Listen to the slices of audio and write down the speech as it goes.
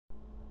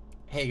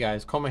Hey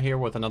guys, Kolma here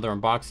with another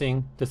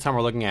unboxing. This time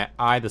we're looking at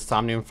the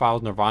Somnium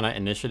Files nirvanA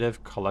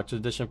Initiative Collector's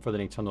Edition for the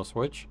Nintendo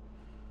Switch.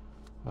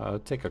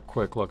 Take a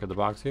quick look at the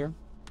box here.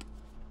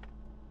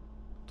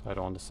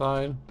 Title on the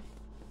side.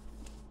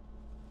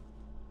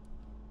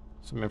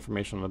 Some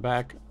information on the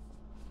back.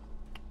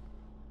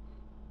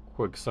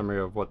 Quick summary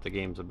of what the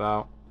game's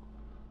about,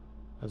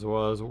 as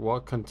well as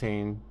what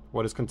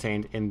is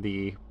contained in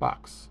the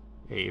box.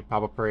 A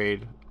Pop-Up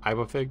Parade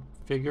Aiba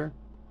figure,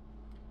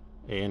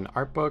 an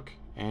art book,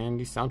 and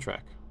the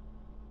soundtrack.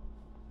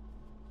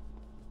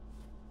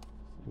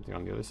 Same thing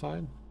on the other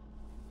side.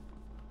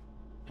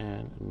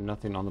 And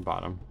nothing on the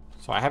bottom.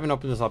 So I haven't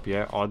opened this up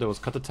yet. All I did was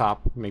cut the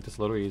top, make this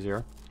a little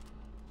easier.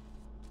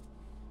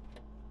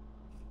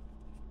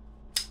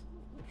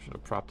 Should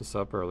have propped this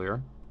up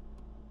earlier.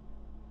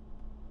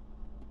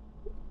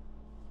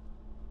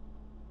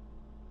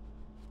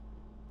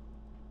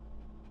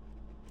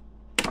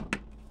 There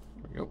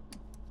we go.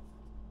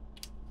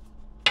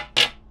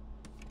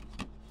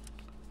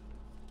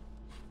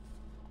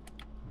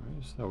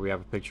 So we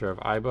have a picture of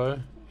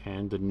Aiba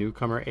and the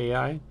newcomer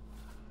AI.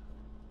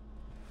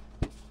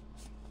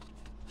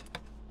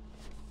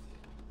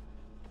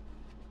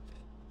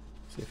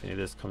 See if any of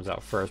this comes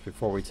out first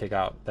before we take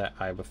out that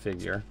Aiba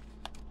figure.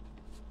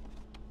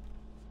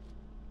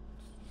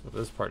 So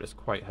this part is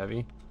quite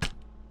heavy.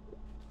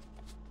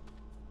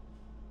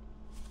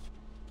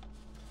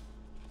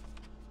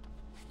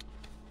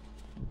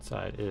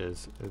 Inside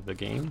is the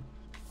game.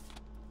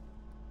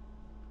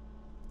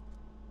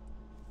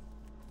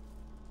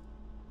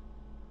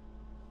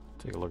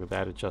 Take a look at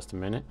that in just a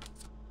minute.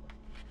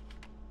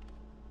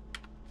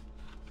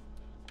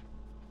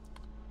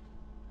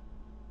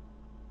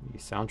 The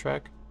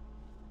soundtrack.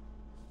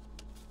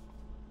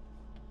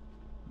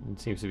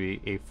 It seems to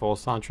be a full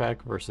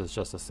soundtrack versus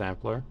just a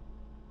sampler.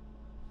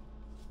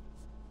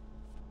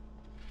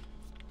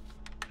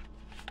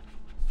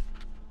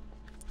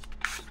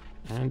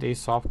 And a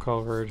soft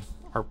covered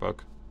art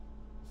book.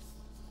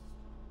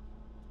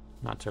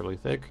 Not terribly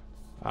thick.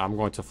 I'm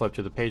going to flip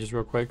to the pages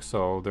real quick,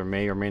 so there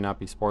may or may not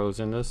be spoilers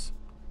in this.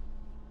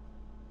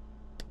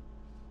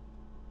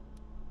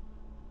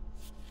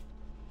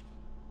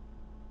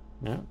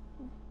 Yeah,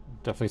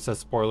 definitely says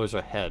spoilers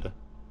ahead.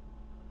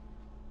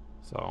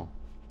 So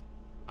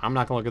I'm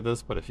not gonna look at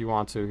this, but if you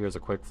want to, here's a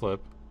quick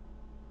flip.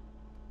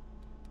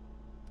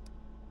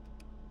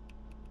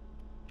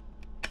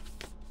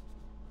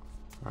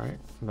 Alright,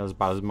 that's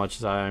about as much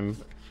as I'm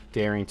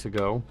daring to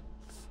go.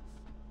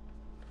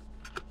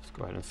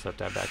 Go ahead and set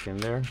that back in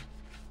there.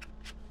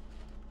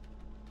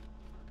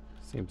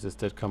 Seems this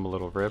did come a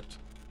little ripped,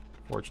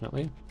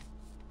 fortunately.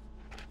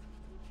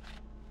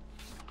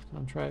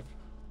 Soundtrack.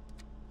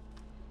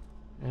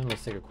 And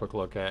let's take a quick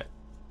look at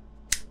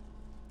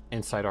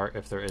inside art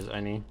if there is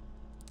any.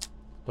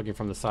 Looking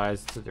from the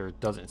sides, there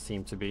doesn't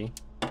seem to be.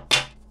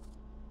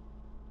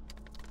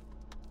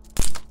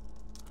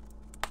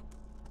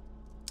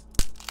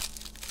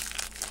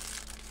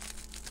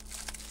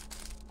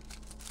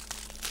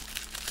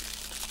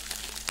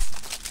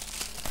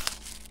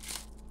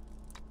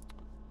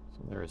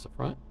 There is the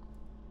front,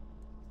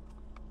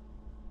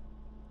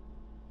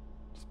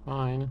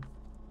 spine,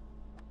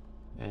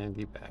 and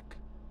the back.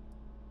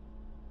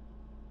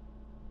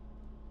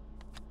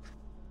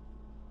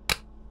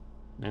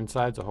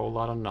 Inside's a whole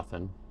lot of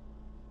nothing.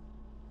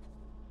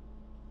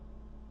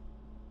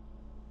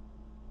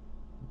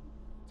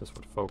 This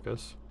would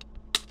focus.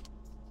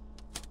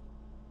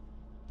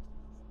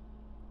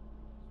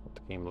 What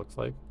the game looks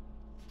like.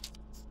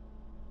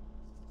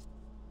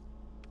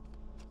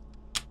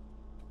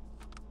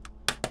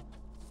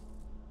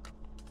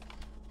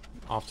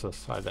 Off to the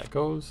side that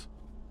goes,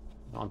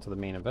 onto the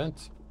main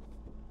event.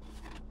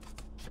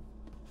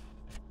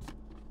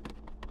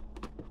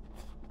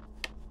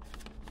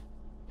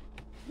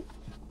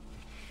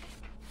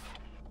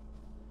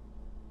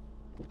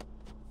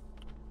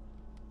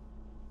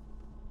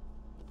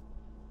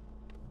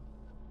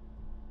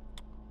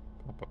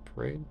 Pop-Up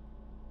Parade.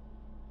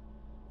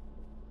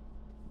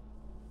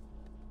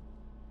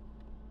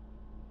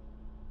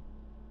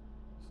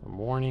 Some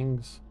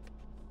warnings.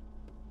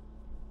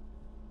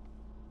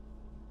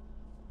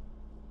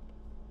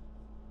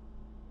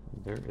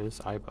 There is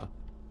Aiba.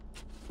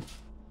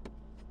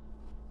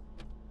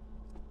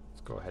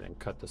 Let's go ahead and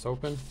cut this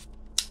open.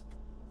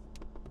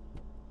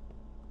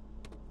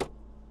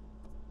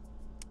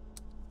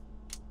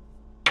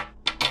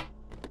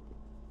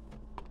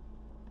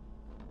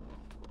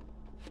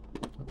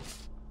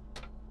 It's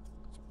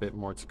a bit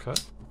more to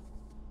cut.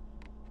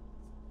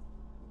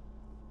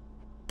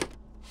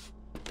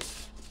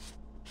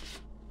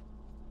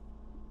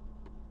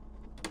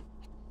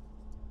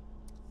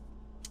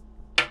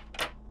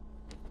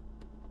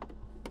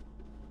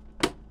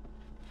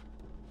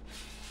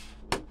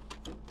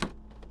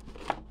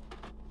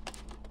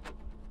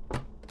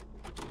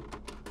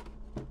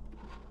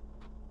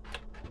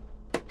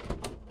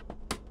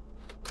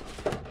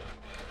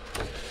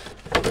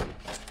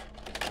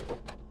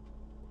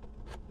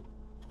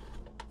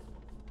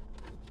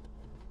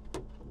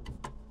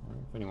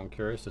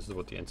 curious, this is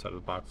what the inside of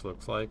the box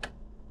looks like.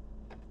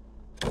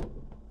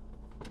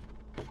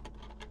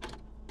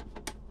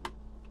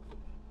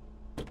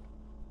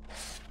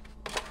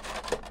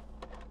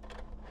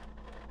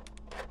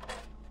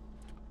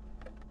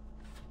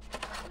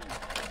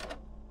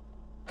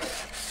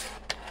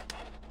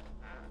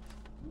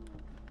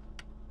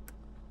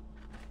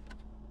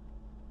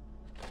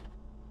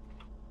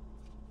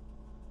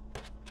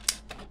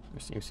 There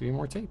seems to be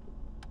more tape.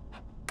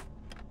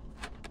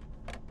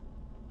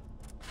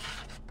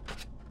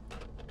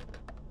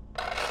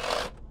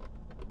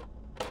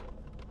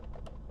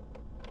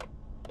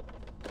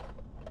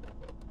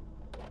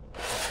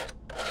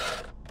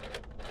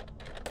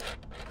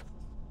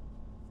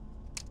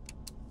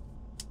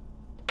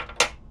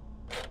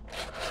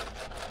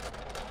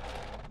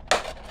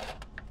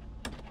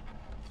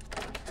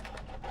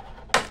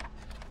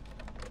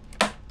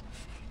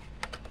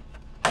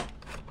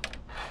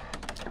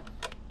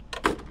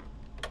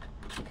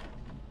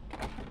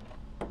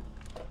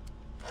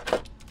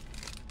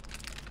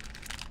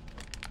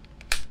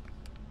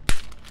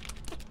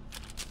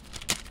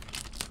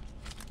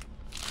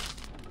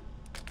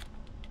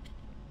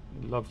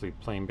 Lovely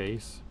plain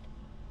base.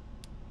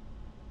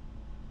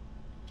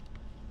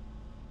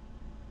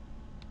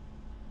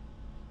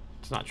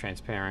 It's not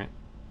transparent.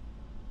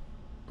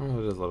 Oh,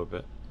 it is a little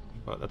bit,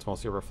 but that's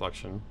mostly a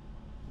reflection.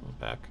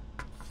 Back.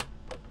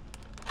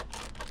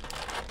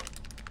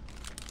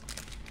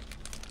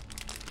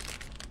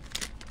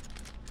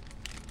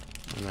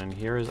 And then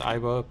here is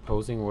Iba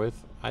posing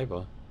with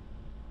Iba.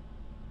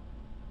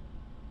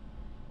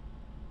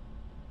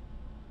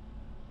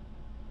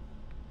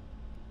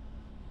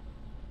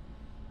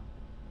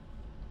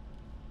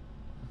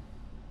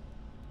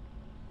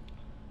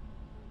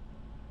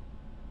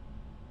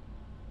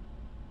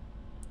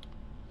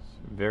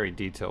 Very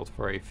detailed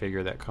for a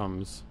figure that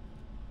comes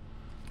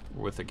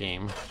with a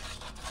game.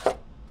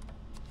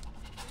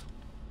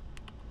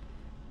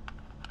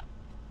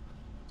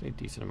 There's a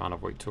decent amount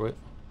of weight to it.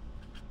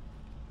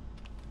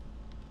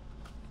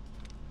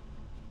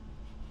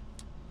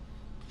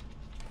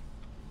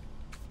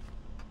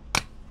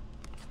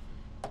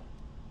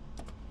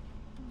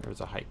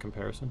 There's a height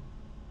comparison.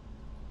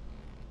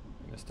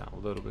 Bring this down a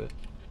little bit.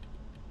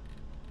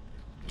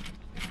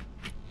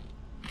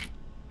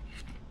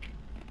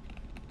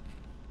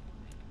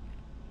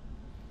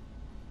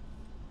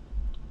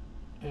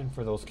 And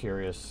for those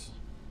curious,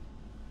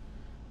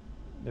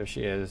 there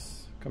she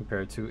is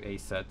compared to a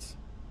set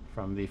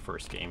from the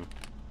first game.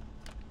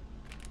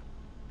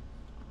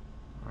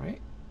 Alright,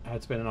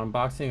 that's been an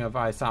unboxing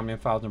of Somnium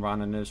Files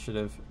nirvanA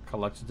Initiative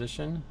Collector's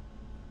Edition.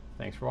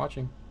 Thanks for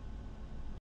watching.